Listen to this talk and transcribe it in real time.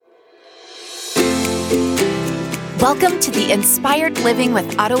Welcome to the Inspired Living with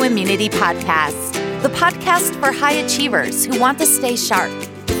Autoimmunity podcast, the podcast for high achievers who want to stay sharp,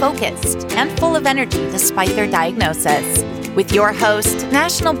 focused, and full of energy despite their diagnosis. With your host,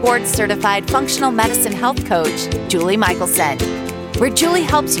 National Board Certified Functional Medicine Health Coach, Julie Michelson, where Julie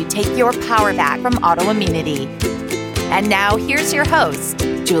helps you take your power back from autoimmunity. And now here's your host,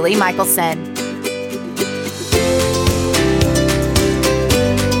 Julie Michelson.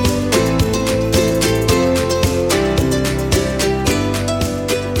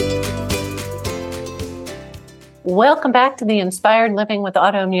 Welcome back to the Inspired Living with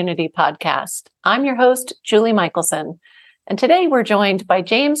Autoimmunity podcast. I'm your host, Julie Michelson, and today we're joined by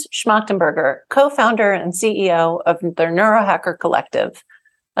James Schmachtenberger, co-founder and CEO of the Neurohacker Collective,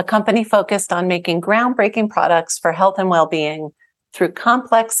 a company focused on making groundbreaking products for health and well-being through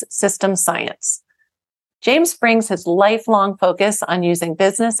complex system science. James brings his lifelong focus on using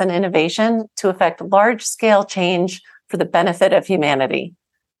business and innovation to affect large-scale change for the benefit of humanity.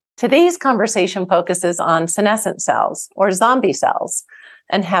 Today's conversation focuses on senescent cells, or zombie cells,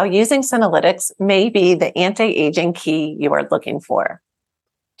 and how using senolytics may be the anti-aging key you are looking for.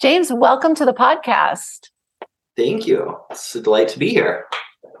 James, welcome to the podcast. Thank you. It's a delight to be here.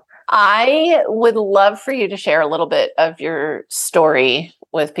 I would love for you to share a little bit of your story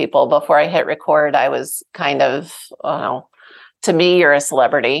with people. Before I hit record, I was kind of, to me, you're a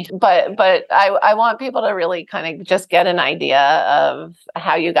celebrity, but I want people to really kind of just get an idea of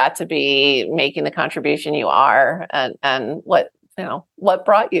how you got to be making the contribution you are and what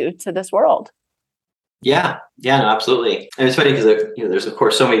brought you to this world. Yeah, no, absolutely. And it's funny because there's of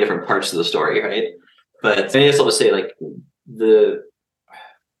course so many different parts to the story, right? But I guess I'll just say the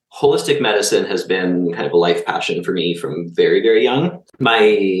holistic medicine has been kind of a life passion for me from very, very young.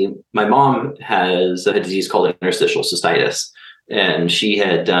 My mom has a disease called interstitial cystitis. And she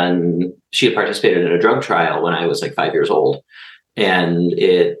had participated in a drug trial when I was 5 years old, and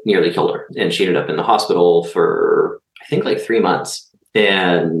it nearly killed her. And she ended up in the hospital for, I think, 3 months,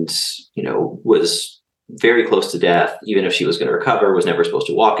 and, was very close to death. Even if she was going to recover, was never supposed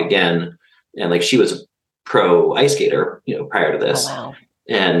to walk again. And she was a pro ice skater, prior to this. Oh, wow.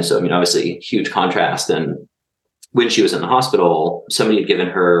 And so, obviously huge contrast. And when she was in the hospital, somebody had given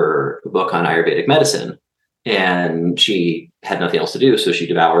her a book on Ayurvedic medicine. And she had nothing else to do. So she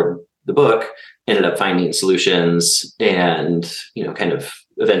devoured the book, ended up finding solutions, and, kind of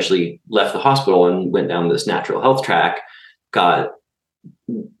eventually left the hospital and went down this natural health track, got,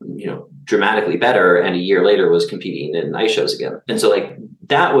 dramatically better. And a year later was competing in ice shows again. And so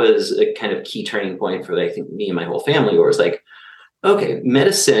that was a kind of key turning point for, I think, me and my whole family, where it was okay,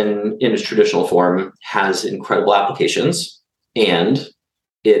 medicine in its traditional form has incredible applications, and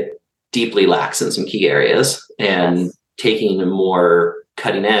it deeply lacks in some key areas, and taking a more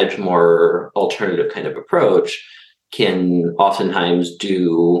cutting edge, more alternative kind of approach can oftentimes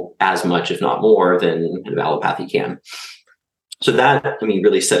do as much, if not more, than kind of allopathy can. So that,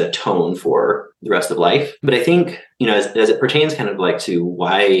 really set a tone for the rest of life. But I think, as it pertains kind of to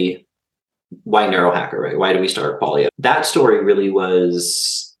why Neurohacker, right? Why do we start Qualia? That story really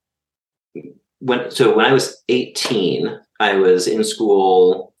was when I was 18, I was in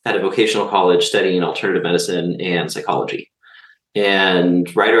school at a vocational college studying alternative medicine and psychology.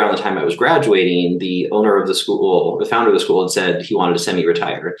 And right around the time I was graduating, the owner of the school, the founder of the school, had said he wanted to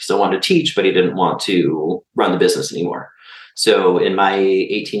semi-retire. He still wanted to teach, but he didn't want to run the business anymore. So in my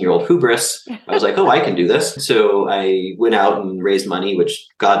 18-year-old hubris, I was oh, I can do this. So I went out and raised money, which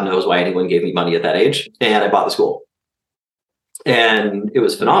God knows why anyone gave me money at that age. And I bought the school. And it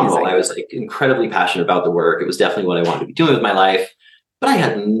was phenomenal. Amazing. I was incredibly passionate about the work. It was definitely what I wanted to be doing with my life. But I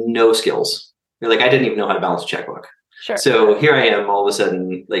had no skills. I didn't even know how to balance a checkbook. Sure. So here I am, all of a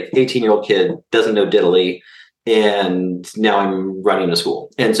sudden, 18-year-old kid, doesn't know diddly. And now I'm running a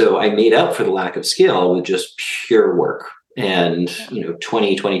school. And so I made up for the lack of skill with just pure work and,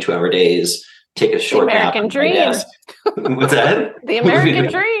 22-hour days, take a short nap. The American dream. What's that? The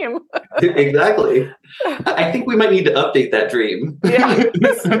American dream. Exactly. I think we might need to update that dream. Yeah,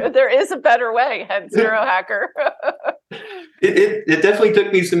 there is a better way, hence Neurohacker. It definitely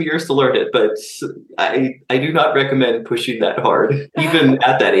took me some years to learn it, but I do not recommend pushing that hard, even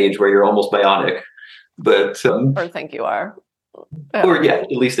at that age where you're almost bionic. But or think you are. Or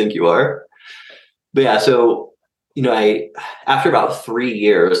at least think you are. But yeah, so after about 3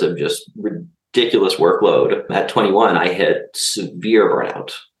 years of just ridiculous workload, at 21, I hit severe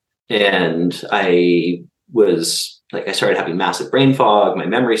burnout. And I started having massive brain fog. My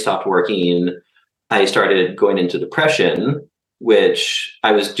memory stopped working. I started going into depression, which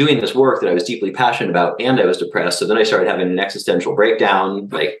I was doing this work that I was deeply passionate about, and I was depressed. So then I started having an existential breakdown,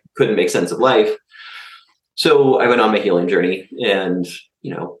 like couldn't make sense of life. So I went on my healing journey, and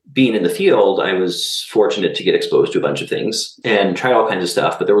being in the field, I was fortunate to get exposed to a bunch of things and try all kinds of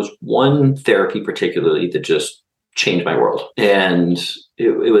stuff. But there was one therapy particularly that just changed my world. And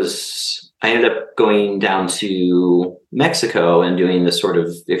it was, I ended up going down to Mexico and doing this sort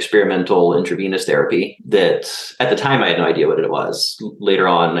of experimental intravenous therapy that at the time I had no idea what it was. Later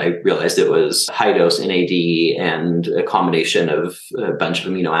on, I realized it was high dose NAD and a combination of a bunch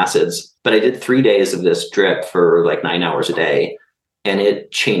of amino acids. But I did 3 days of this drip for like 9 hours a day, and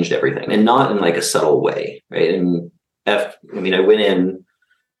it changed everything, and not in like a subtle way, right? And I went in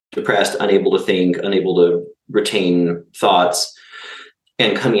depressed, unable to think, unable to retain thoughts.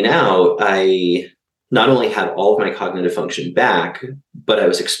 And coming out, I not only had all of my cognitive function back, but I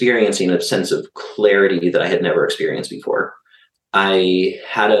was experiencing a sense of clarity that I had never experienced before. I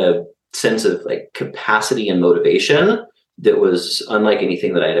had a sense of like capacity and motivation that was unlike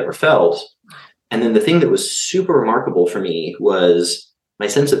anything that I had ever felt. And then the thing that was super remarkable for me was my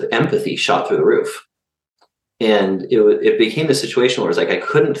sense of empathy shot through the roof. And it became a situation where it's like I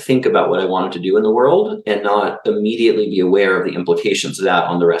couldn't think about what I wanted to do in the world and not immediately be aware of the implications of that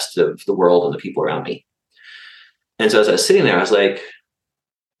on the rest of the world and the people around me. And so as I was sitting there, I was like,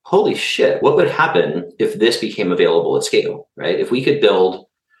 holy shit, what would happen if this became available at scale, right? If we could build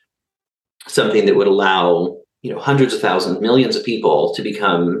something that would allow, hundreds of thousands, millions of people to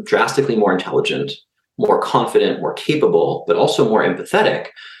become drastically more intelligent, more confident, more capable, but also more empathetic,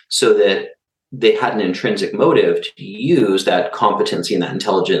 so that they had an intrinsic motive to use that competency and that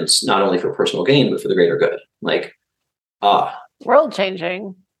intelligence, not only for personal gain, but for the greater good. World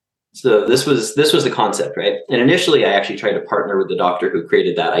changing. So this was the concept, right? And initially I actually tried to partner with the doctor who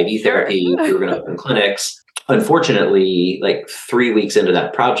created that IV therapy. We were going to open clinics. Unfortunately, like 3 weeks into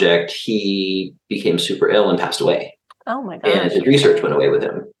that project, he became super ill and passed away. Oh my gosh. And his research went away with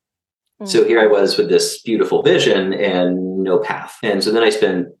him. Mm-hmm. So here I was with this beautiful vision and no path. And so then I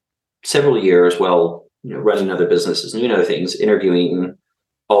spent several years running other businesses and doing other things, interviewing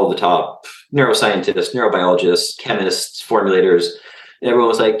all of the top neuroscientists, neurobiologists, chemists, formulators. And everyone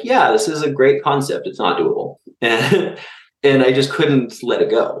was like, yeah, this is a great concept. It's not doable. And I just couldn't let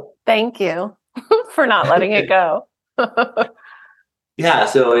it go. Thank you for not letting it go. Yeah.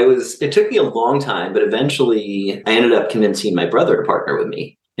 So it took me a long time, but eventually I ended up convincing my brother to partner with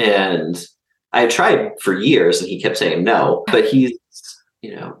me. And I had tried for years and he kept saying no, but he's,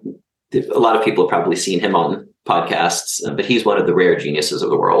 a lot of people have probably seen him on podcasts, but he's one of the rare geniuses of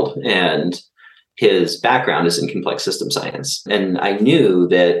the world. And his background is in complex system science. And I knew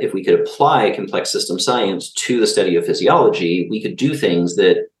that if we could apply complex system science to the study of physiology, we could do things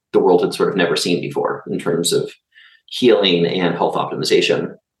that the world had sort of never seen before in terms of healing and health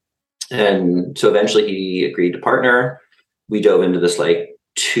optimization. And so eventually he agreed to partner. We dove into this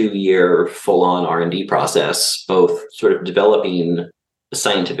 2-year full-on R&D process, both sort of developing a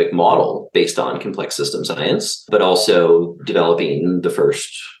scientific model based on complex system science, but also developing the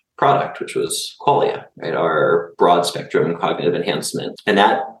first product, which was Qualia, right? Our broad spectrum cognitive enhancement. And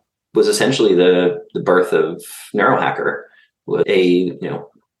that was essentially the birth of Neurohacker, with a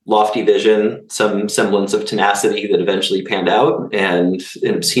lofty vision, some semblance of tenacity that eventually panned out, and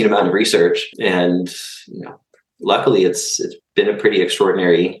an obscene amount of research. And luckily it's been a pretty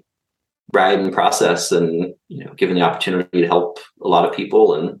extraordinary ride and process, and given the opportunity to help a lot of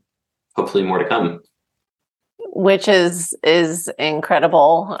people, and hopefully more to come. Which is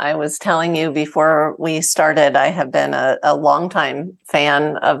incredible. I was telling you before we started, I have been a longtime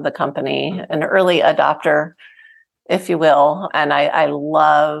fan of the company, an early adopter, if you will. And I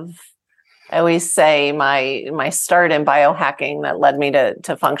always say my start in biohacking that led me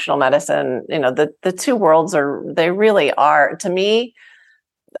to functional medicine, the two worlds they really are, to me,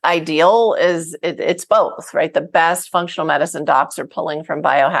 ideal is it's both, right? The best functional medicine docs are pulling from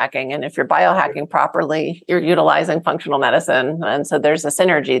biohacking. And if you're biohacking properly, you're utilizing functional medicine. And so there's a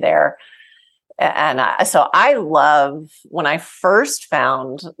synergy there. And so I love, when I first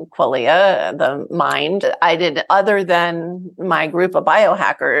found Qualia, the mind, I did, other than my group of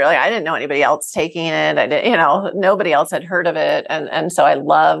biohackers, I didn't know anybody else taking it. I didn't, nobody else had heard of it. And so I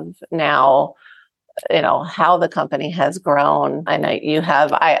love now, how the company has grown. And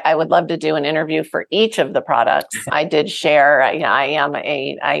I would love to do an interview for each of the products. I did share, I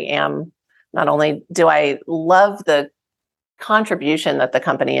am, not only do I love the contribution that the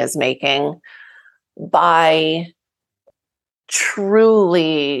company is making by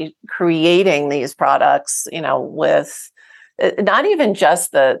truly creating these products, with not even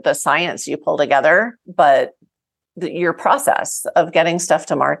just the science you pull together, but your process of getting stuff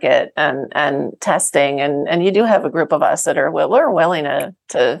to market and testing. And you do have a group of us that we're willing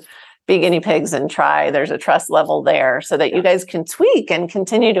to be guinea pigs and try. There's a trust level there so that you guys can tweak and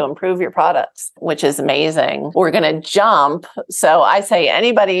continue to improve your products, which is amazing. We're going to jump. So I say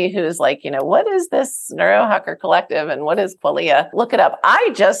anybody who's like, what is this Neurohacker Collective and what is Qualia? Look it up.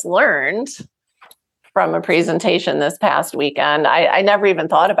 I just learned from a presentation this past weekend. I never even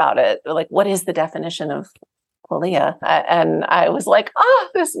thought about it. Like, what is the definition of Qualia? And I was like,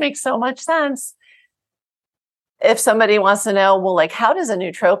 this makes so much sense. If somebody wants to know, well, like, how does a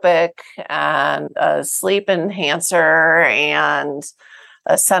nootropic and a sleep enhancer and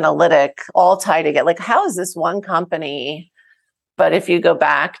a senolytic all tie together? Like, how is this one company? But if you go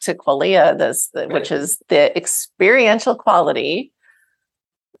back to Qualia, which is the experiential quality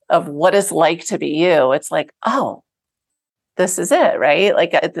of what it's like to be you, it's like, this is it, right? Like,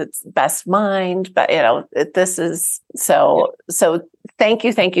 it's best mind, but this is so thank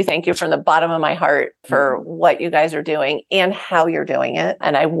you from the bottom of my heart for what you guys are doing and how you're doing it.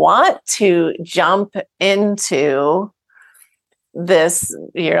 And I want to jump into this,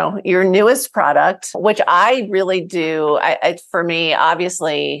 your newest product, which I really do. For me,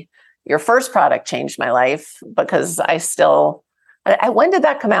 obviously, your first product changed my life because when did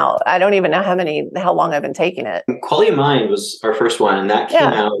that come out? I don't even know how long I've been taking it. Qualia Mind was our first one, and that came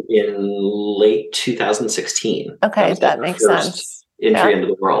out in late 2016. Okay, that makes sense. Entry into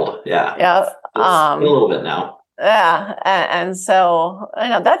the world. Yeah. Yeah. A little bit now. Yeah. And so I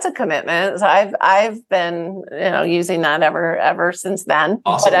know that's a commitment. So I've been, using that ever since then.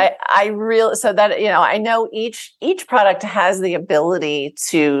 Awesome. But I really, so that, I know each product has the ability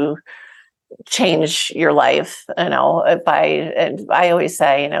to change your life. I always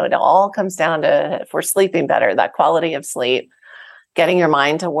say, it all comes down to, if we're sleeping better, that quality of sleep, getting your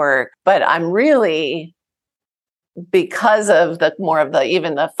mind to work. But I'm really, because of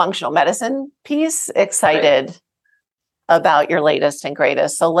even the functional medicine piece, excited about your latest and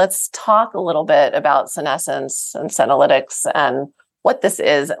greatest. So let's talk a little bit about senescence and senolytics and what this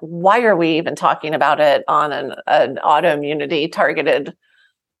is. Why are we even talking about it on an autoimmunity targeted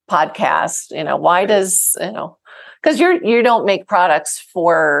podcast? Why does, because you don't make products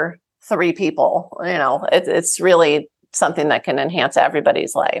for 3 people, it's really something that can enhance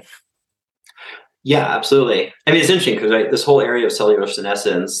everybody's life. Yeah, absolutely. I mean, it's interesting because this whole area of cellular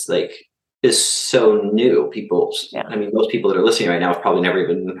senescence, is so new. Most people that are listening right now have probably never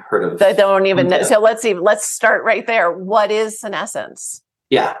even heard of. They don't even know. So let's start right there. What is senescence?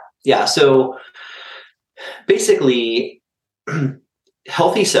 Yeah. So basically,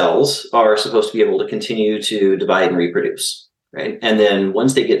 healthy cells are supposed to be able to continue to divide and reproduce, right? And then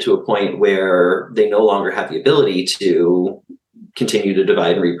once they get to a point where they no longer have the ability to continue to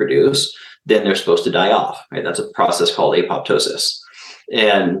divide and reproduce, then they're supposed to die off, right? That's a process called apoptosis.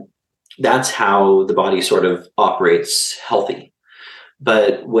 And that's how the body sort of operates healthy.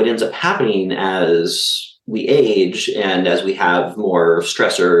 But what ends up happening as we age and as we have more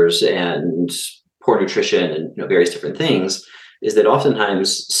stressors and poor nutrition and various different things is that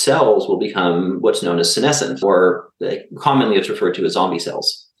oftentimes cells will become what's known as senescent, or commonly it's referred to as zombie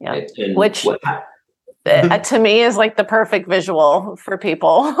cells. Yeah. Right? And which to me is like the perfect visual for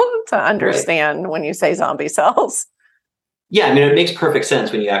people to understand when you say zombie cells. Yeah, I mean, it makes perfect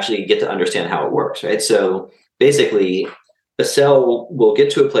sense when you actually get to understand how it works, right? So basically, a cell will get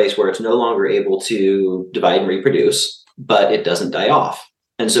to a place where it's no longer able to divide and reproduce, but it doesn't die off.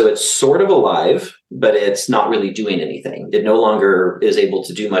 And so it's sort of alive, but it's not really doing anything. It no longer is able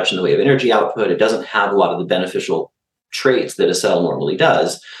to do much in the way of energy output. It doesn't have a lot of the beneficial traits that a cell normally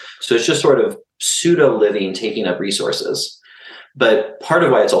does. So it's just sort of pseudo living, taking up resources. But part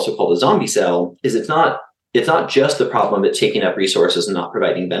of why it's also called a zombie cell is it's not just the problem of it taking up resources and not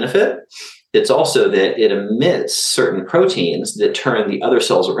providing benefit. It's also that it emits certain proteins that turn the other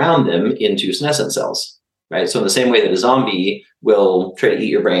cells around them into senescent cells, right? So in the same way that a zombie will try to eat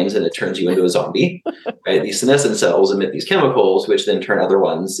your brains and it turns you into a zombie, right? These senescent cells emit these chemicals, which then turn other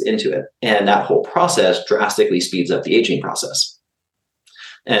ones into it. And that whole process drastically speeds up the aging process.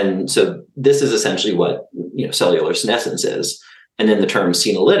 And so this is essentially what cellular senescence is. And then the term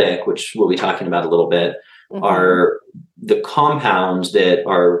senolytic, which we'll be talking about a little bit, are the compounds that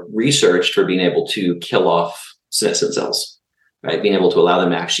are researched for being able to kill off senescent cells, right? Being able to allow them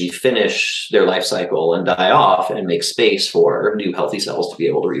to actually finish their life cycle and die off and make space for new healthy cells to be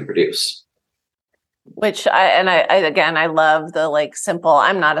able to reproduce. Which I love the simple,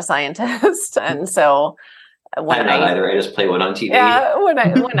 I'm not a scientist. And so I'm not either. I just play one on TV. Yeah, I always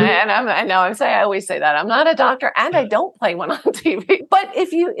say that I'm not a doctor and I don't play one on TV. But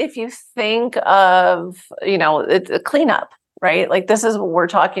if you think of, it's a cleanup, right? Like this is what we're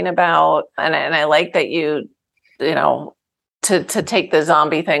talking about. And I like that you to take the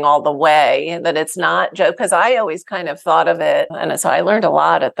zombie thing all the way, that it's not just because I always kind of thought of it. And so I learned a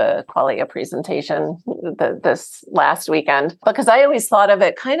lot at the Qualia presentation this last weekend, because I always thought of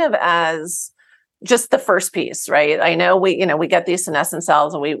it kind of as just the first piece, right? I know we get these senescent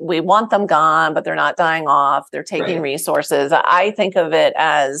cells and we want them gone, but they're not dying off. They're taking resources. I think of it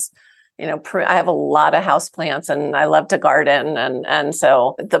as, I have a lot of houseplants and I love to garden. And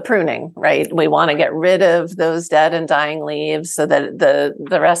so the pruning, right? We want to get rid of those dead and dying leaves so that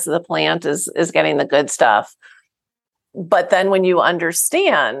the rest of the plant is getting the good stuff. But then when you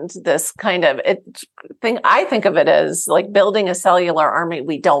understand this kind of I think of it as like building a cellular army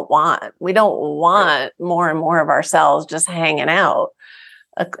we don't want. We don't want more and more of our cells just hanging out,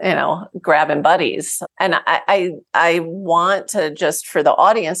 grabbing buddies. And I want to, just for the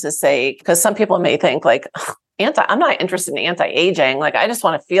audience's sake, because some people may think like, I'm not interested in anti-aging. Like, I just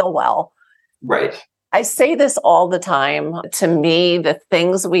want to feel well. Right. I say this all the time. To me, the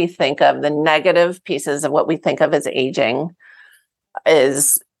things we think of, the negative pieces of what we think of as aging,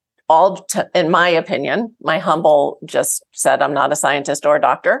 is all, in my opinion, my humble, just said, I'm not a scientist or a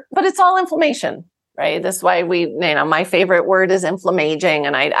doctor, but it's all inflammation, right? That's why my favorite word is inflammaging.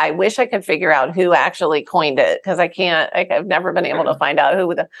 And I wish I could figure out who actually coined it, because I've never been able to find out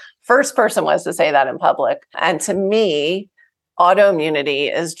who the first person was to say that in public. And to me, autoimmunity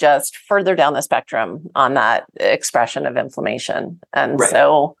is just further down the spectrum on that expression of inflammation. And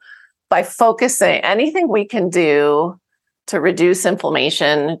so by focusing, anything we can do to reduce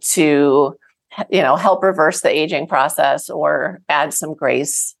inflammation, to, help reverse the aging process or add some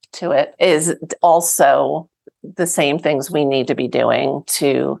grace to it, is also the same things we need to be doing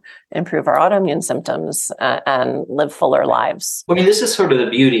to improve our autoimmune symptoms and live fuller lives. I mean, this is sort of the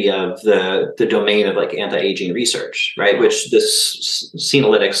beauty of the domain of like anti-aging research, right? Which this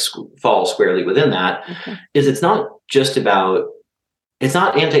Senolytics falls squarely within that. Is it's not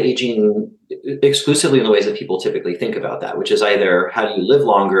anti-aging exclusively in the ways that people typically think about that, which is either how do you live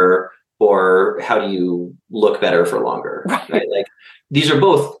longer or how do you look better for longer, right? Like, these are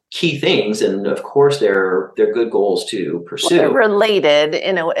both key things, and of course, they're good goals to pursue. Well, they're related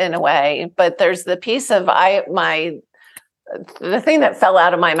in a way, but there's the piece of the thing that fell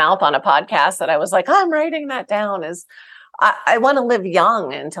out of my mouth on a podcast that I was like, I'm writing that down, is I want to live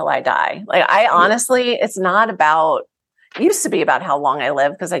young until I die. Like, honestly, it's not about. It used to be about how long I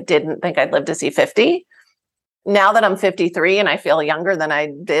live, because I didn't think I'd live to see 50. Now that I'm 53 and I feel younger than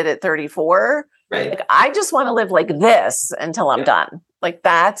I did at 34. Right. Like, I just want to live like this until I'm done. Like,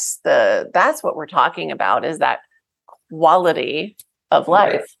 that's what we're talking about, is that quality of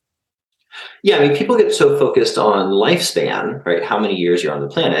life. Right. Yeah. I mean, people get so focused on lifespan, right? How many years you're on the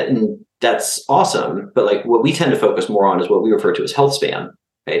planet. And that's awesome. But like, what we tend to focus more on is what we refer to as health span,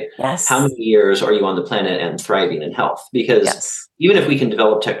 right? Yes. How many years are you on the planet and thriving in health? Because even if we can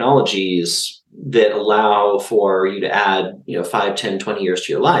develop technologies that allow for you to add, 5, 10, 20 years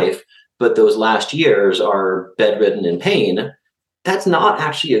to your life, but those last years are bedridden in pain, that's not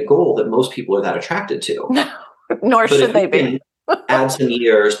actually a goal that most people are that attracted to. Nor should they be. Add some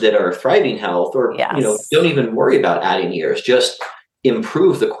years that are thriving health, or don't even worry about adding years. Just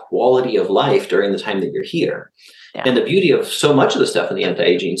improve the quality of life during the time that you're here. Yeah. And the beauty of so much of the stuff in the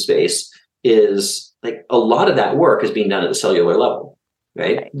anti-aging space is like a lot of that work is being done at the cellular level.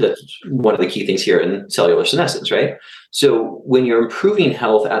 Right? That's one of the key things here in cellular senescence, right? So when you're improving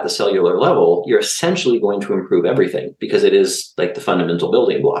health at the cellular level, you're essentially going to improve everything, because it is like the fundamental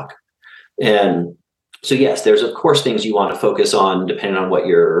building block. And so, yes, there's of course things you want to focus on depending on what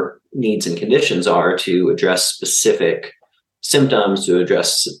your needs and conditions are to address specific symptoms, to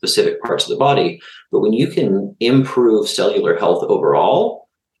address specific parts of the body. But when you can improve cellular health overall,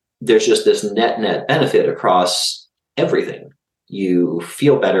 there's just this net benefit across everything. You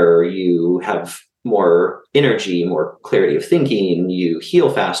feel better, you have more energy, more clarity of thinking, you heal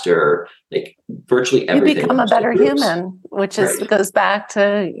faster, like virtually everything. You become a better human, which goes back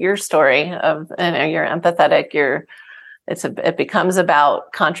to your story of, you're empathetic, it becomes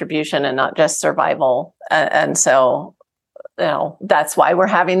about contribution and not just survival. And so, that's why we're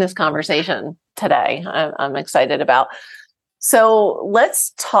having this conversation today. I'm excited about. So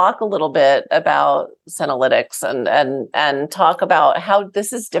let's talk a little bit about Senolytics and talk about how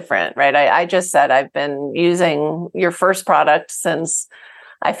this is different, right? I just said I've been using your first product since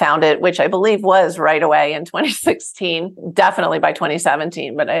I found it, which I believe was right away in 2016, definitely by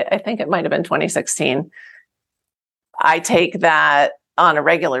 2017, but I think it might have been 2016. I take that on a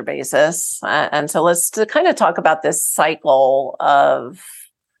regular basis. And so let's kind of talk about this cycle of,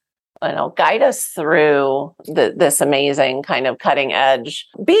 guide us through this amazing kind of cutting edge.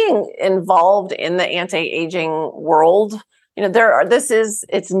 Being involved in the anti-aging world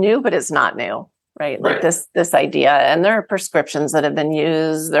it's new, but it's not new. Right. Like this idea. And there are prescriptions that have been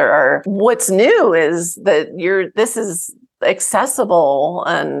used. What's new is that this is accessible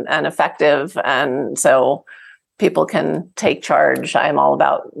and effective. And so people can take charge. I'm all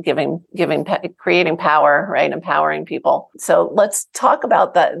about creating power, right? Empowering people. So let's talk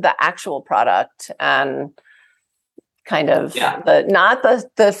about the actual product and kind of not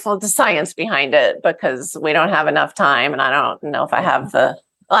the science behind it, because we don't have enough time. And I don't know if I have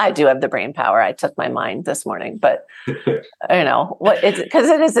I do have the brain power. I took my mind this morning, but it's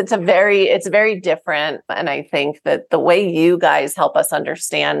very different. And I think that the way you guys help us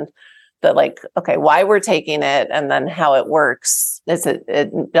understand why we're taking it and then how it works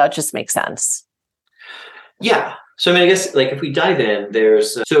that just makes sense. Yeah. So, I guess if we dive in,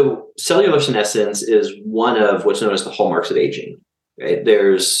 cellular senescence is one of what's known as the hallmarks of aging. Right?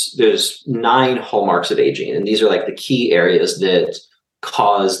 There's 9 hallmarks of aging, and these are the key areas that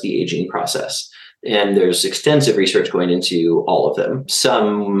cause the aging process. And there's extensive research going into all of them.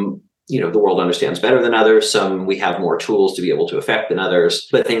 Some, the world understands better than others. Some we have more tools to be able to affect than others.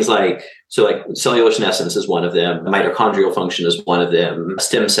 But things cellular senescence is one of them. Mitochondrial function is one of them.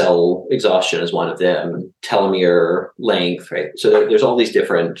 Stem cell exhaustion is one of them. Telomere length, right? So there's all these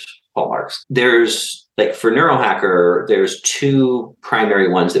different hallmarks. There's for Neurohacker, there's 2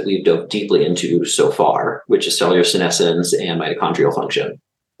 primary ones that we've dove deeply into so far, which is cellular senescence and mitochondrial function.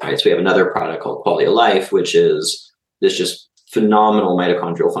 All right, so we have another product called Quality of Life, which is this just phenomenal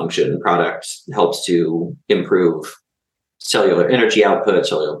mitochondrial function product. It helps to improve cellular energy output,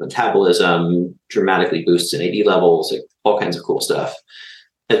 cellular metabolism, dramatically boosts NAD levels, all kinds of cool stuff.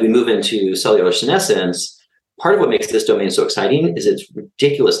 As we move into cellular senescence, part of what makes this domain so exciting is it's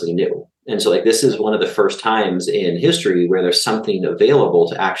ridiculously new. And so this is one of the first times in history where there's something available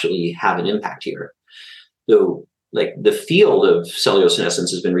to actually have an impact here. So the field of cellular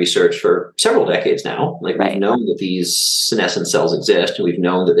senescence has been researched for several decades now. We've known that these senescent cells exist and we've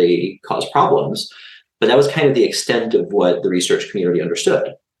known that they cause problems, but that was kind of the extent of what the research community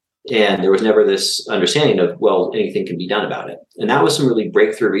understood. And there was never this understanding of, anything can be done about it. And that was some really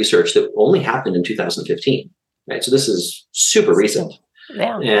breakthrough research that only happened in 2015. Right. So this is super recent.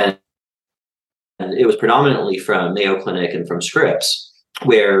 Yeah. And it was predominantly from Mayo Clinic and from Scripps,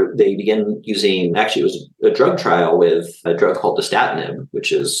 where they began using, it was a drug trial with a drug called dasatinib,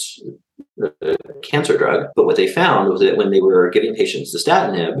 which is a cancer drug. But what they found was that when they were giving patients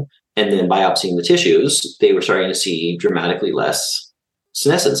dasatinib and then biopsying the tissues, they were starting to see dramatically less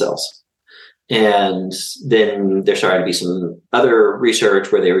senescent cells. And then there started to be some other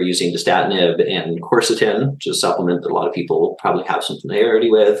research where they were using dasatinib and quercetin, which is a supplement that a lot of people probably have some familiarity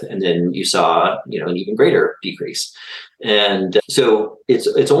with. And then you saw, an even greater decrease. And so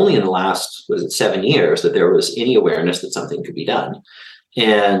it's only in the last, 7 years that there was any awareness that something could be done.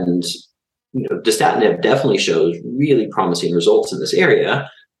 And, dasatinib definitely shows really promising results in this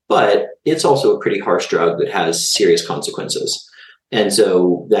area, but it's also a pretty harsh drug that has serious consequences. And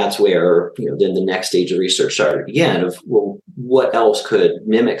so that's where, then the next stage of research started again of, what else could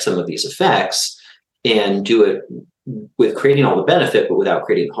mimic some of these effects and do it with creating all the benefit, but without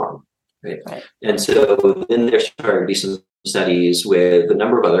creating harm. Right. And so then there started to be some studies with a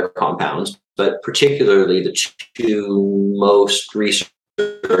number of other compounds, but particularly the 2 most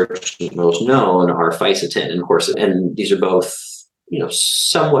researched, most known are fisetin and quercetin. And these are both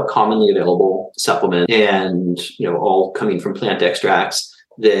somewhat commonly available supplement and, all coming from plant extracts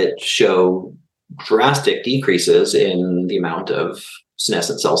that show drastic decreases in the amount of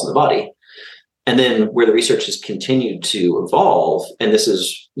senescent cells in the body. And then where the research has continued to evolve, and this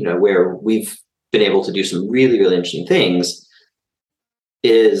is, where we've been able to do some really, really interesting things,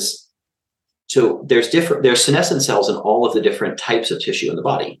 is so there's senescent cells in all of the different types of tissue in the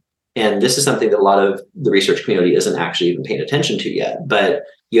body. And this is something that a lot of the research community isn't actually even paying attention to yet. But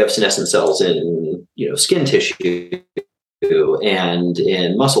you have senescent cells in, skin tissue and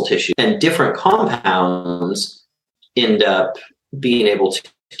in muscle tissue, and different compounds end up being able to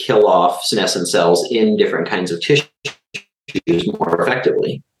kill off senescent cells in different kinds of tissues more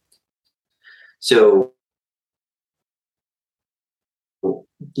effectively. So,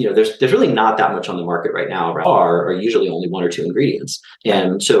 there's really not that much on the market right now. Are usually only 1 or 2 ingredients.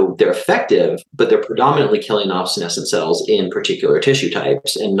 And so they're effective, but they're predominantly killing off senescent cells in particular tissue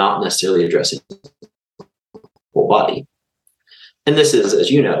types and not necessarily addressing the whole body. And this is,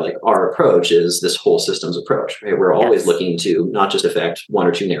 as you know, our approach is this whole systems approach, right? We're always looking to not just affect 1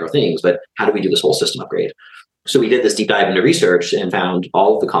 or 2 narrow things, but how do we do this whole system upgrade? So we did this deep dive into research and found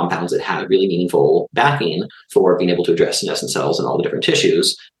all of the compounds that had really meaningful backing for being able to address senescent cells in all the different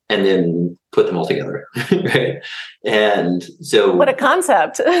tissues. and then put them all together. Right. And so what a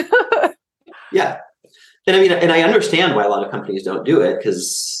concept. Yeah. And I mean, and I understand why a lot of companies don't do it,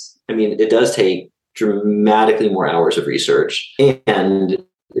 because I mean, it does take dramatically more hours of research. And,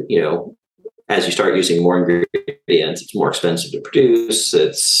 as you start using more ingredients, it's more expensive to produce.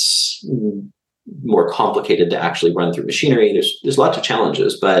 It's more complicated to actually run through machinery. There's lots of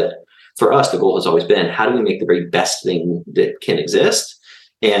challenges, but for us, the goal has always been, how do we make the very best thing that can exist?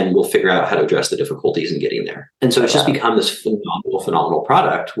 And we'll figure out how to address the difficulties in getting there. And so it's just become this phenomenal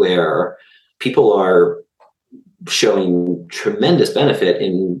product where people are showing tremendous benefit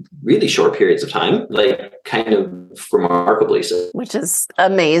in really short periods of time, like kind of remarkably so. Which is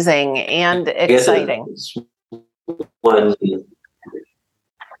amazing and exciting. One.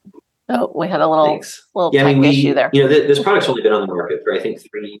 Oh, we had a little Yeah, tech issue there. This product's only been on the market for, I think,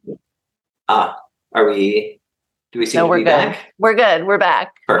 3. Do we seem No, to we're be good. back? We're good. We're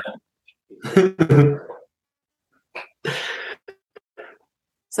back. Perfect.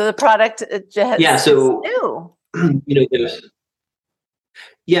 So the product is new.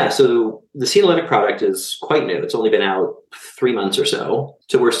 So the Senolytic product is quite new. It's only been out 3 months or so.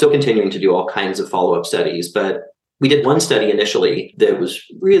 So we're still continuing to do all kinds of follow-up studies, but we did one study initially that was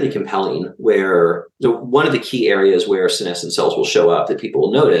really compelling, where one of the key areas where senescent cells will show up that people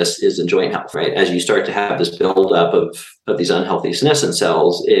will notice is in joint health, right? As you start to have this buildup of these unhealthy senescent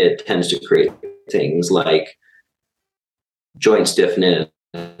cells, it tends to create things like joint stiffness,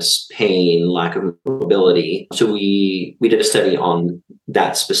 pain, lack of mobility. So we did a study on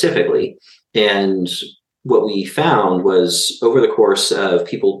that specifically. And what we found was, over the course of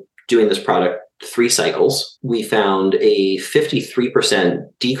people doing this product 3 cycles, we found a 53%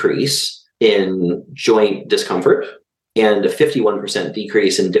 decrease in joint discomfort and a 51%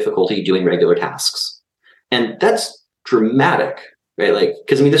 decrease in difficulty doing regular tasks. And that's dramatic, right? Like,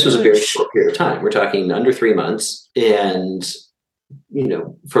 because I mean, this was a very short period of time. We're talking under 3 months. And,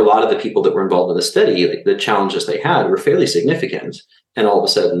 for a lot of the people that were involved in the study, like, the challenges they had were fairly significant. And all of a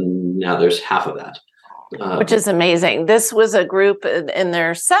sudden, now there's half of that. Which is amazing. This was a group in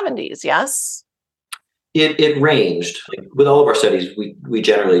their 70s, yes? It ranged. With all of our studies, we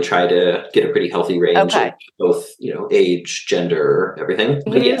generally try to get a pretty healthy range of both, age, gender, everything.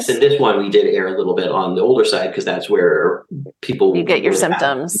 But yes, in this one, we did err a little bit on the older side, because that's where people you get your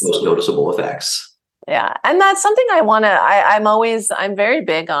symptoms, most noticeable effects. Yeah, and that's something I'm very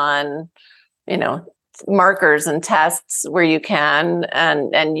big on, markers and tests where you can,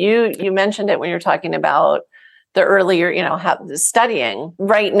 and you mentioned it when you're talking about the earlier, studying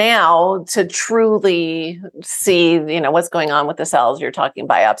right now to truly see, what's going on with the cells. You're talking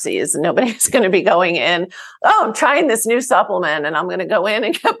biopsies, and nobody's going to be going in, I'm trying this new supplement and I'm going to go in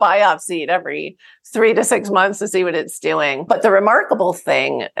and get biopsied every 3 to 6 months to see what it's doing. But the remarkable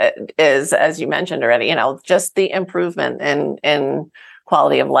thing is, as you mentioned already, just the improvement in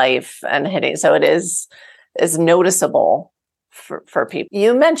quality of life and hitting. So it is noticeable for people.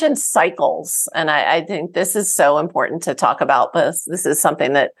 You mentioned cycles, and I think this is so important to talk about. This is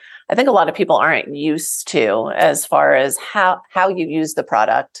something that I think a lot of people aren't used to, as far as how you use the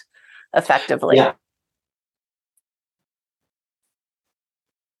product effectively. Yeah.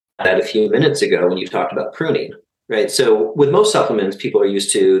 That a few minutes ago when you talked about pruning, right? So with most supplements, people are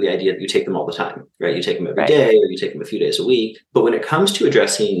used to the idea that you take them all the time, right? You take them every day, or you take them a few days a week. But when it comes to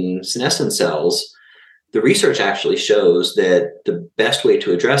addressing senescent cells, the research actually shows that the best way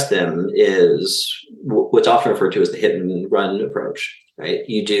to address them is what's often referred to as the hit and run approach, right?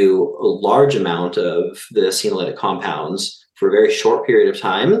 You do a large amount of the senolytic compounds for a very short period of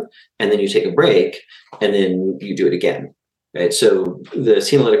time, and then you take a break, and then you do it again, right? So the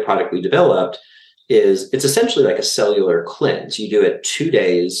senolytic product we developed it's essentially like a cellular cleanse. You do it 2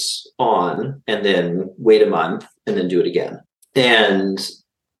 days on, and then wait a month, and then do it again. And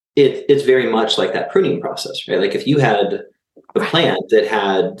it's very much like that pruning process, right? Like, if you had a plant that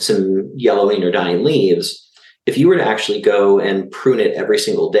had some yellowing or dying leaves, if you were to actually go and prune it every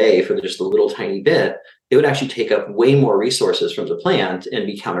single day for just a little tiny bit, it would actually take up way more resources from the plant and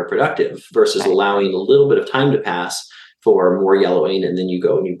be counterproductive, versus allowing a little bit of time to pass for more yellowing, and then you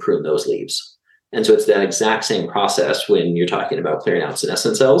go and you prune those leaves. And so it's that exact same process when you're talking about clearing out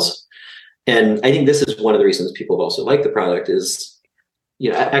senescent cells. And I think this is one of the reasons people have also liked the product is,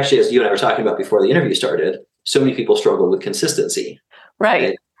 actually, as you and I were talking about before the interview started, so many people struggle with consistency.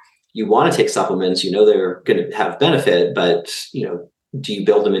 Right. You want to take supplements, they're going to have benefit, but, do you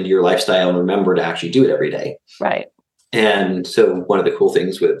build them into your lifestyle and remember to actually do it every day? Right. And so one of the cool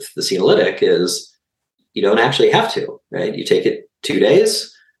things with the Senolytic is you don't actually have to, right? You take it 2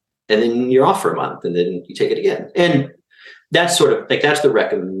 days, and then you're off for a month, and then you take it again. And that's sort of like, that's the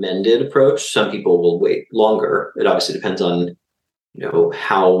recommended approach. Some people will wait longer. It obviously depends on,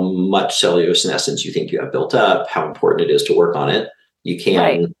 how much cellular senescence you think you have built up, how important it is to work on it. You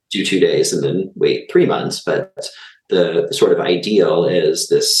can do 2 days and then wait 3 months, but the sort of ideal is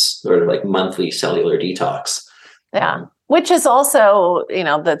this sort of like monthly cellular detox. Yeah. Which is also,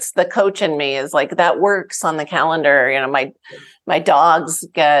 that's the coach in me is like, that works on the calendar. My dogs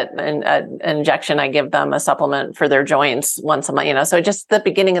get an injection. I give them a supplement for their joints once a month, so just the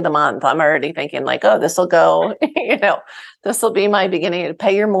beginning of the month, I'm already thinking like, oh, this will go, this will be my beginning to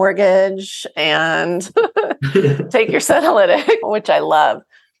pay your mortgage and take your senolytic, which I love.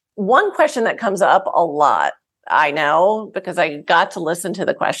 One question that comes up a lot, I know, because I got to listen to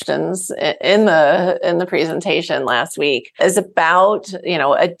the questions in the presentation last week, is about,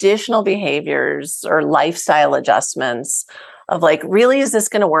 additional behaviors or lifestyle adjustments of like, really, is this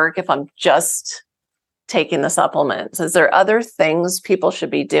going to work if I'm just taking the supplements? Is there other things people should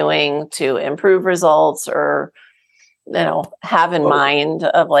be doing to improve results or, have in mind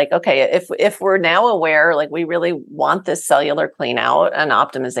of like, okay, if we're now aware, like we really want this cellular clean out and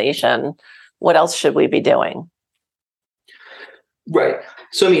optimization, what else should we be doing? Right.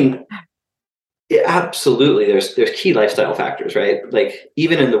 So, absolutely. There's key lifestyle factors, right? Like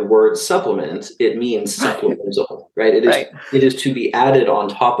even in the word supplement, it means supplemental, right? It is to be added on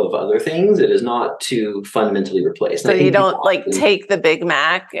top of other things. It is not to fundamentally replace. So you don't take the Big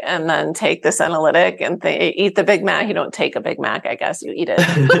Mac and then take the senolytic and eat the Big Mac. You don't take a Big Mac, I guess you eat it.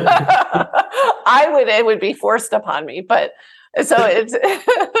 It would be forced upon me, but so it's,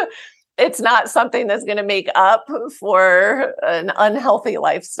 it's not something that's going to make up for an unhealthy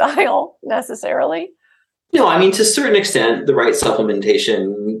lifestyle necessarily. No, to a certain extent, the right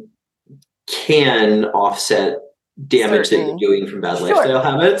supplementation can offset damage that you're doing from bad lifestyle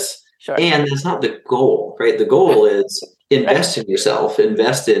habits. Sure. And that's not the goal, right? The goal is invest in yourself,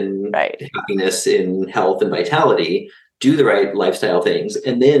 invest in happiness, in health and vitality, do the right lifestyle things,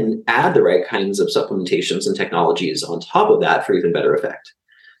 and then add the right kinds of supplementations and technologies on top of that for even better effect.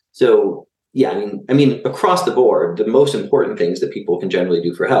 So, yeah, across the board, the most important things that people can generally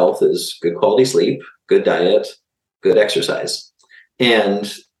do for health is good quality sleep, good diet, good exercise.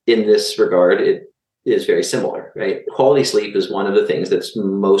 And in this regard, it is very similar, right? Quality sleep is one of the things that's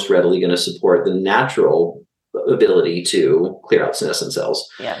most readily going to support the natural ability to clear out senescent cells.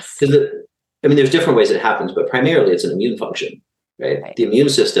 Yes. Because there's different ways it happens, but primarily it's an immune function, right? The immune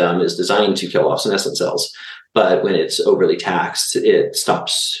system is designed to kill off senescent cells. But when it's overly taxed, it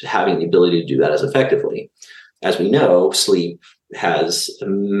stops having the ability to do that as effectively. As we know, sleep has a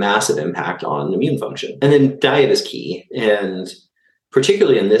massive impact on immune function. And then diet is key. And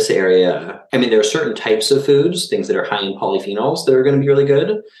particularly in this area, there are certain types of foods, things that are high in polyphenols that are going to be really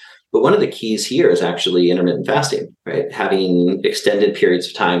good. But one of the keys here is actually intermittent fasting, right? Having extended periods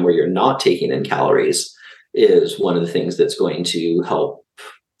of time where you're not taking in calories is one of the things that's going to help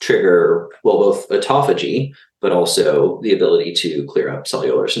trigger, both autophagy, but also the ability to clear up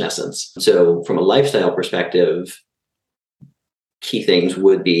cellular senescence. So from a lifestyle perspective, key things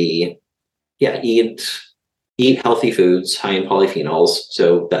would be, eat healthy foods, high in polyphenols.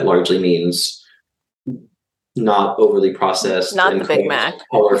 So that largely means not overly processed, not the Big Mac,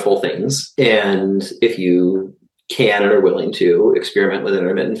 colorful things. And if you can and are willing to experiment with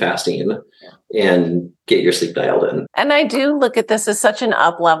intermittent fasting and get your sleep dialed in. And I do look at this as such an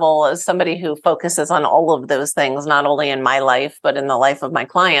up level as somebody who focuses on all of those things, not only in my life, but in the life of my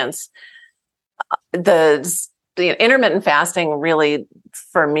clients. The intermittent fasting really,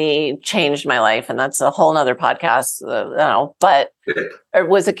 for me, changed my life. And that's a whole nother podcast, but it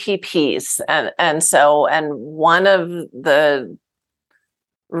was a key piece. And one of the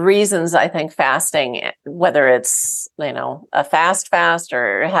reasons I think fasting, whether it's, a fast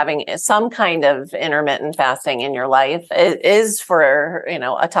or having some kind of intermittent fasting in your life, it is for,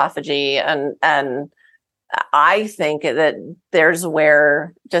 autophagy. And I think that there's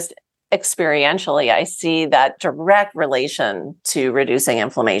where just experientially, I see that direct relation to reducing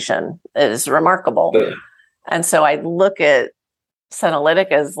inflammation is remarkable. Yeah. And so I look at senolytic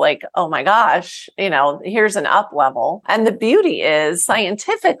as like, oh my gosh, here's an up level. And the beauty is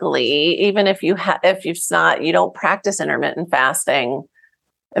scientifically, even if you don't practice intermittent fasting,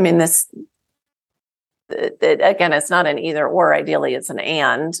 again, it's not an either or, ideally it's an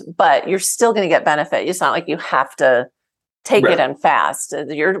and, but you're still going to get benefit. It's not like you have to take it and fast.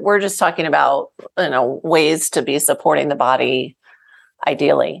 We're just talking about, ways to be supporting the body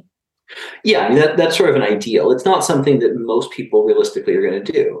ideally. Yeah, that's sort of an ideal. It's not something that most people realistically are going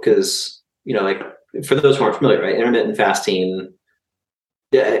to do because, for those who aren't familiar, right? Intermittent fasting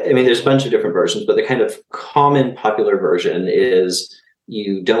Yeah, I mean, there's a bunch of different versions, but the kind of common popular version is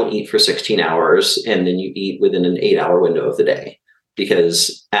you don't eat for 16 hours and then you eat within an 8-hour window of the day.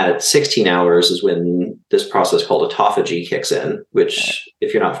 Because at 16 hours is when this process called autophagy kicks in, which,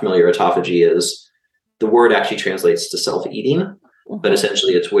 if you're not familiar, autophagy is the word actually translates to self-eating, but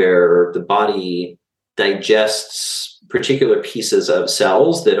essentially it's where the body digests particular pieces of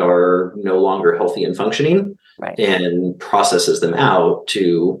cells that are no longer healthy and functioning, and processes them out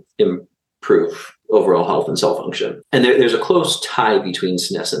to improve overall health and cell function. And there's a close tie between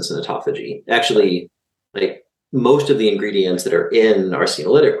senescence and autophagy. Actually, like most of the ingredients that are in our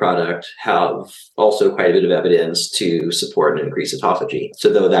senolytic product have also quite a bit of evidence to support and increase autophagy.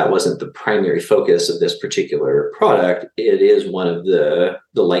 So though that wasn't the primary focus of this particular product, it is one of the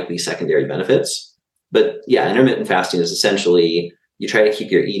likely secondary benefits. But yeah, intermittent fasting is essentially you try to keep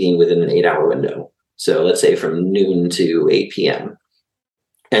your eating within an 8-hour window. So let's say from noon to 8 p.m.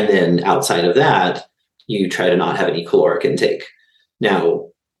 And then outside of that, you try to not have any caloric intake. Now,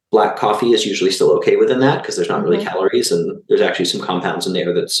 black coffee is usually still okay within that because there's not really calories, and there's actually some compounds in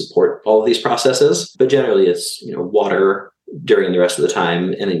there that support all of these processes. But generally it's, water during the rest of the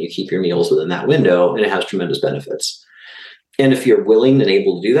time, and then you keep your meals within that window, and it has tremendous benefits. And if you're willing and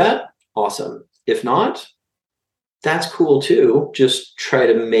able to do that, awesome. If not, that's cool too. Just try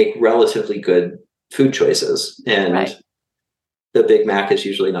to make relatively good food choices. And the Big Mac is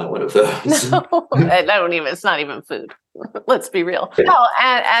usually not one of those. No, it's not even food. Let's be real. No,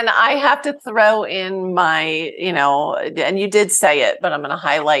 and I have to throw in my, and you did say it, but I'm going to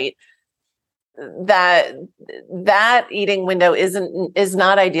highlight that eating window is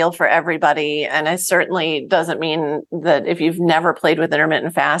not ideal for everybody. And it certainly doesn't mean that if you've never played with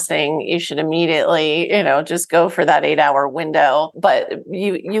intermittent fasting, you should immediately, just go for that 8-hour window. But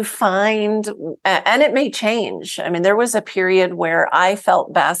you find, and it may change. I mean, there was a period where I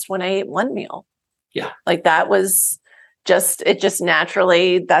felt best when I ate one meal. Yeah. Like that was it just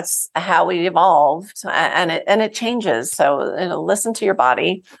naturally, that's how we evolved, and it changes. So, listen to your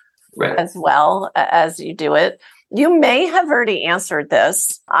body. Right. As well as you do it. You may have already answered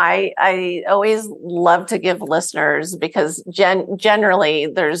this. I always love to give listeners, because generally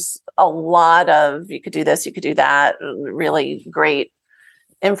there's a lot of, you could do this, you could do that, really great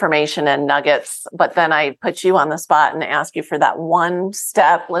information and nuggets. But then I put you on the spot and ask you for that one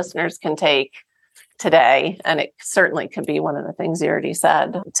step listeners can take today. And it certainly could be one of the things you already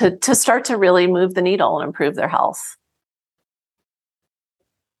said to start to really move the needle and improve their health.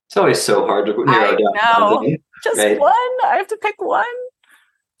 It's always so hard to narrow down something. Just one? I have to pick one?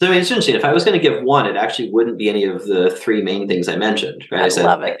 So it's interesting. If I was going to give one, it actually wouldn't be any of the three main things I mentioned. Right? I said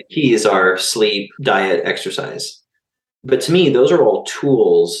love it. The keys are sleep, diet, exercise. But to me, those are all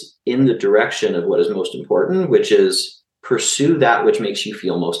tools in the direction of what is most important, which is pursue that which makes you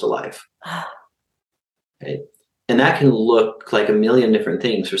feel most alive. Right? And that can look like a million different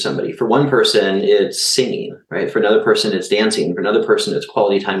things for somebody. For one person, it's singing, right? For another person, it's dancing. For another person, it's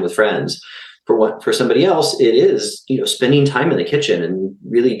quality time with friends. For somebody else, it is, spending time in the kitchen and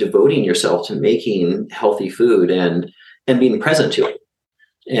really devoting yourself to making healthy food and being present to it.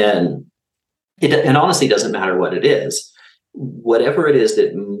 And it honestly doesn't matter what it is. Whatever it is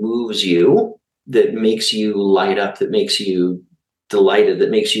that moves you, that makes you light up, that makes you delighted,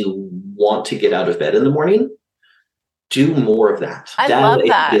 that makes you want to get out of bed in the morning, do more of that. I love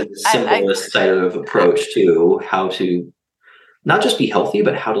that. Is the simplest side of approach to how to not just be healthy,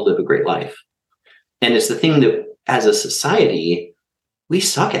 but how to live a great life. And it's the thing that as a society, we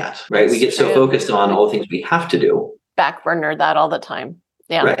suck at, right? We get so focused on all the things we have to do. Back burner that all the time.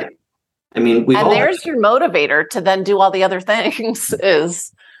 Yeah. Right. I mean, there's your motivator to then do all the other things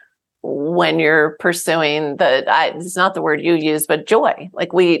is when you're pursuing it's not the word you use, but joy.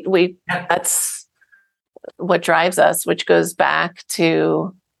 Like that's what drives us, which goes back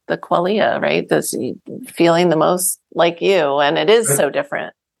to the qualia, right? This feeling the most like you, and it is so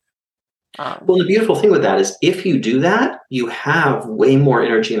different. Well, the beautiful thing with that is if you do that, you have way more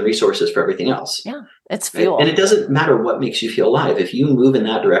energy and resources for everything else. Yeah, it's fuel. Right? And it doesn't matter what makes you feel alive. If you move in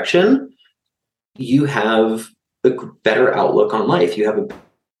that direction, you have a better outlook on life. You're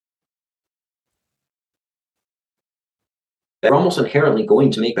almost inherently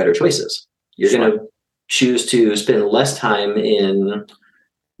going to make better choices. You're going to choose to spend less time in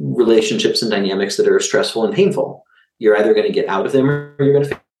relationships and dynamics that are stressful and painful. You're either going to get out of them or you're going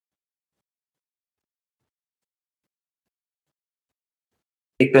to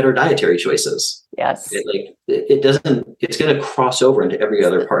make better dietary choices. Yes. It's going to cross over into every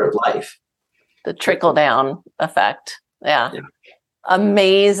other part of life. The trickle down effect. Yeah.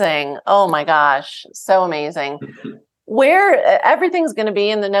 Amazing. Oh my gosh. So amazing. Where everything's going to be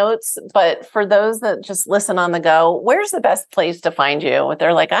in the notes, but for those that just listen on the go, where's the best place to find you? If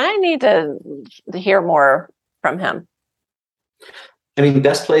they're like, I need to hear more from him. I mean,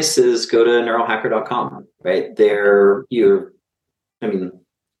 best place is go to neurohacker.com, right?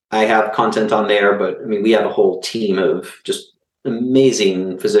 I have content on there, but I mean, we have a whole team of just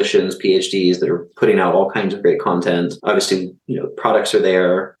amazing physicians, PhDs that are putting out all kinds of great content. Obviously, products are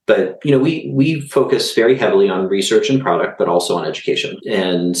there, but we focus very heavily on research and product, but also on education.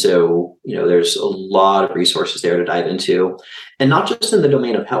 And so, there's a lot of resources there to dive into, and not just in the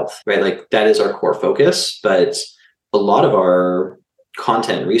domain of health, right? Like that is our core focus, but a lot of our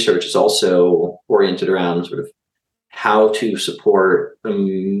content research is also oriented around sort of how to support a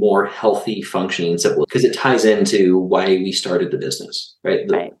more healthy functioning civil, because it ties into why we started the business, right?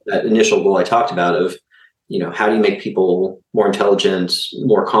 That initial goal I talked about of, how do you make people more intelligent,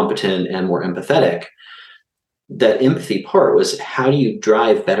 more competent, and more empathetic? That empathy part was, how do you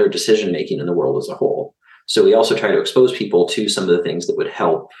drive better decision-making in the world as a whole? So we also try to expose people to some of the things that would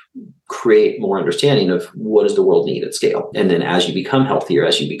help create more understanding of what does the world need at scale. And then as you become healthier,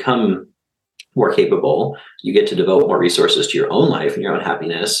 as you become more capable, you get to devote more resources to your own life and your own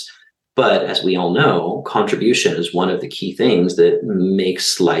happiness. But as we all know, contribution is one of the key things that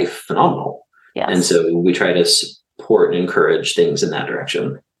makes life phenomenal. Yes. And so we try to support and encourage things in that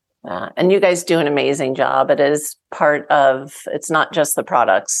direction. And you guys do an amazing job. It is it's not just the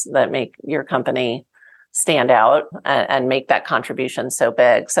products that make your company stand out and make that contribution so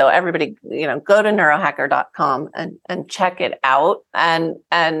big. So everybody, go to neurohacker.com and check it out. And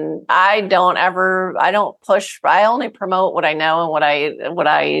I don't push, I only promote what I know and what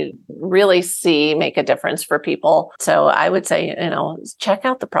I really see make a difference for people. So I would say, check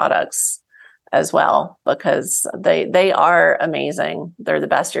out the products as well, because they are amazing. They're the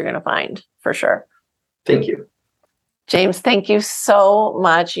best you're going to find, for sure. Thank you. James, thank you so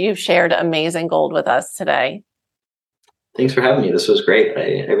much. You've shared amazing gold with us today. Thanks for having me. This was great.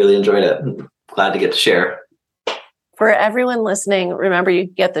 I really enjoyed it. I'm glad to get to share. For everyone listening, remember you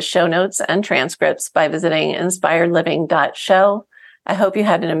get the show notes and transcripts by visiting inspiredliving.show. I hope you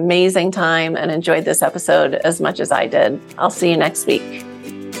had an amazing time and enjoyed this episode as much as I did. I'll see you next week.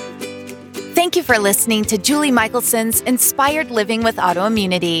 Thank you for listening to Julie Michelson's Inspired Living with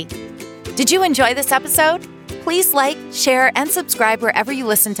Autoimmunity. Did you enjoy this episode? Please like, share, and subscribe wherever you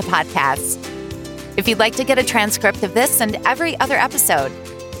listen to podcasts. If you'd like to get a transcript of this and every other episode,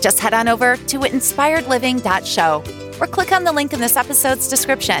 just head on over to inspiredliving.show or click on the link in this episode's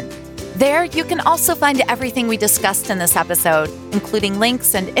description. There, you can also find everything we discussed in this episode, including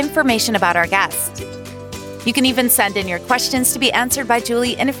links and information about our guest. You can even send in your questions to be answered by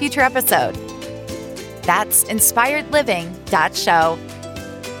Julie in a future episode. That's inspiredliving.show.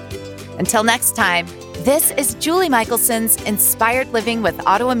 Until next time, this is Julie Michelson's Inspired Living with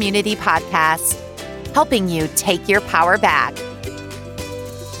Autoimmunity podcast, helping you take your power back.